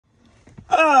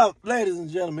Ladies and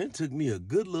gentlemen, it took me a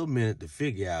good little minute to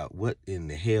figure out what in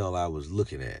the hell I was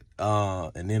looking at.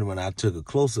 And then when I took a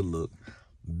closer look,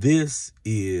 this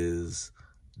is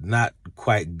not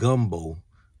quite gumbo.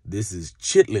 This is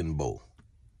Chitterling bowl.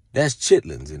 That's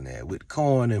chitlins in there with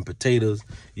corn and potatoes.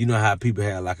 You know how people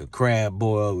have like a crab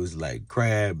boil. It's like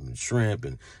crab and shrimp,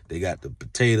 and they got the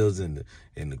potatoes and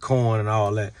the corn and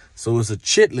all that. So it's a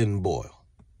Chitterling boil.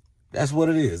 That's what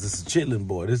it is. It's a Chitterling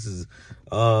boil. This is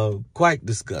quite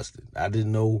disgusting. I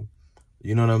didn't know,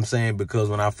 you know what I'm saying? Because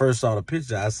when I first saw the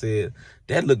picture, I said,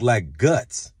 that looked like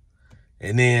guts.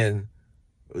 And then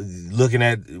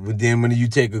when you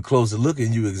take a closer look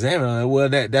and you examine it, well,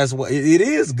 that's what it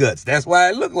is, guts. That's why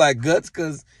it looked like guts,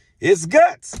 because it's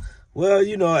guts. Well,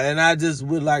 you know, and I just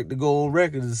would like to go on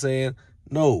record as saying,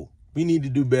 no, we need to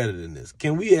do better than this.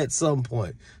 Can we at some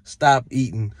point stop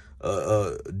eating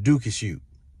dookie shoot,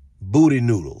 booty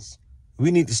noodles?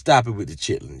 We need to stop it with the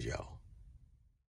chitlins, y'all.